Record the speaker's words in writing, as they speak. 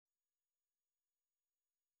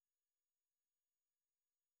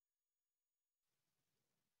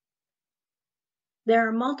There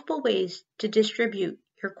are multiple ways to distribute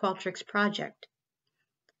your Qualtrics project,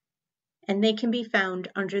 and they can be found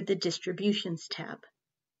under the Distributions tab.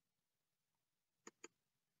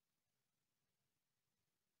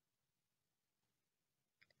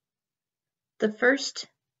 The first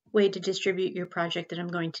way to distribute your project that I'm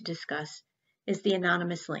going to discuss is the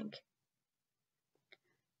anonymous link.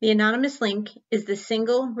 The anonymous link is the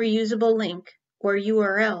single reusable link or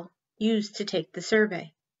URL used to take the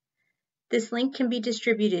survey. This link can be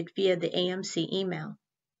distributed via the AMC email.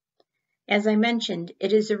 As I mentioned,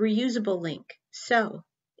 it is a reusable link, so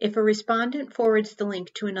if a respondent forwards the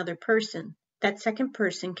link to another person, that second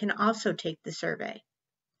person can also take the survey.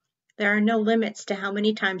 There are no limits to how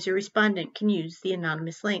many times a respondent can use the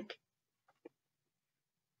anonymous link.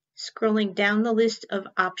 Scrolling down the list of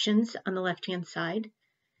options on the left-hand side,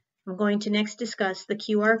 I'm going to next discuss the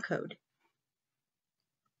QR code.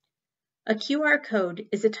 A QR code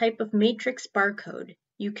is a type of matrix barcode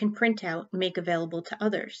you can print out and make available to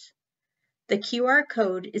others. The QR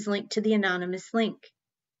code is linked to the anonymous link.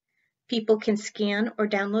 People can scan or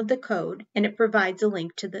download the code, and it provides a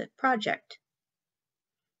link to the project.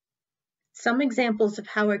 Some examples of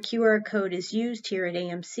how a QR code is used here at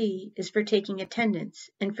AMC is for taking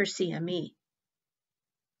attendance and for CME.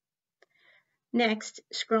 Next,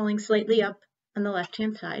 scrolling slightly up on the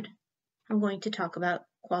left-hand side, I'm going to talk about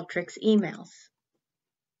Qualtrics emails.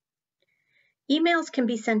 Emails can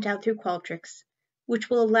be sent out through Qualtrics, which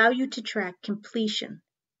will allow you to track completion.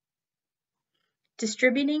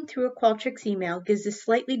 Distributing through a Qualtrics email gives a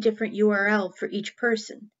slightly different URL for each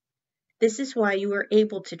person. This is why you are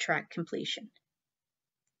able to track completion.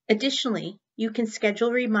 Additionally, you can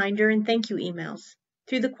schedule reminder and thank you emails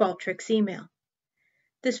through the Qualtrics email.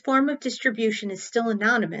 This form of distribution is still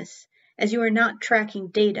anonymous, as you are not tracking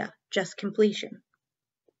data, just completion.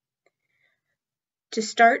 To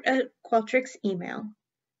start a Qualtrics email,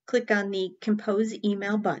 click on the Compose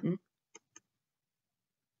Email button.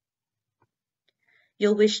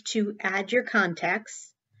 You'll wish to add your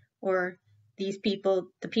contacts, or the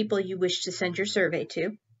people you wish to send your survey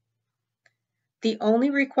to. The only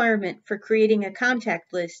requirement for creating a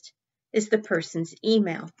contact list is the person's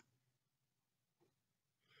email.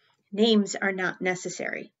 Names are not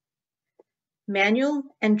necessary. Manual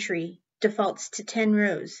entry defaults to 10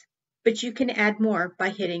 rows, but you can add more by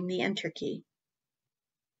hitting the Enter key.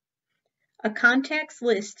 A contacts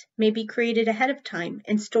list may be created ahead of time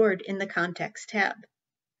and stored in the Contacts tab.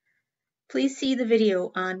 Please see the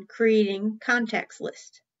video on creating contacts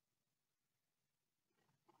list.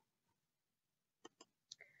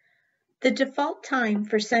 The default time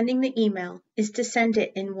for sending the email is to send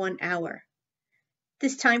it in 1 hour.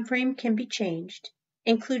 This time frame can be changed,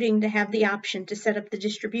 including to have the option to set up the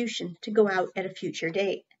distribution to go out at a future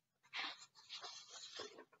date.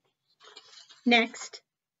 Next,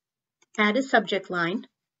 add a subject line,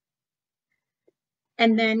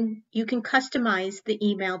 and then you can customize the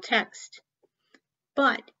email text.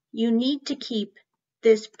 But you need to keep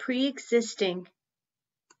this pre-existing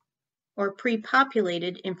or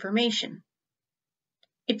pre-populated information.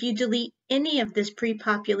 If you delete any of this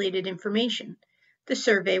pre-populated information, the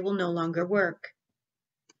survey will no longer work.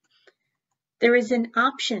 There is an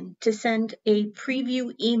option to send a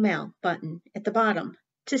preview email button at the bottom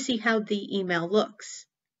to see how the email looks.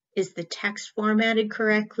 Is the text formatted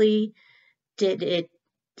correctly? Did it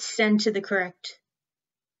send to the correct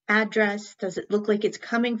address? Does it look like it's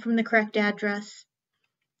coming from the correct address?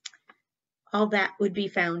 All that would be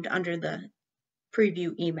found under the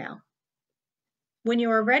preview email. When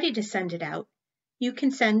you are ready to send it out, you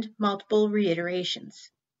can send multiple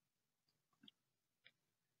reiterations.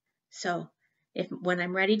 So when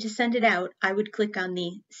I'm ready to send it out, I would click on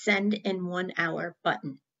the Send in 1 hour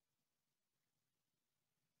button.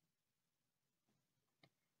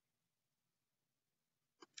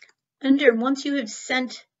 Once you have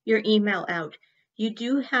sent your email out, you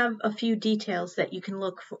do have a few details that you can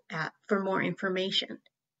look at for more information.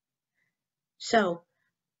 So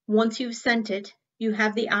once you've sent it, you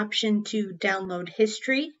have the option to download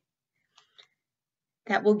history.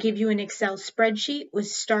 That will give you an Excel spreadsheet with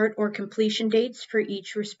start or completion dates for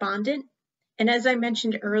each respondent. And as I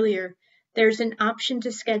mentioned earlier, there's an option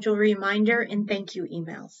to schedule reminder and thank you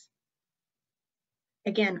emails.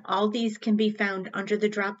 Again, all these can be found under the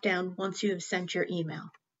drop-down once you have sent your email.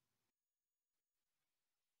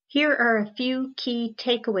 Here are a few key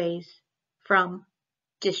takeaways from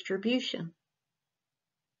distribution.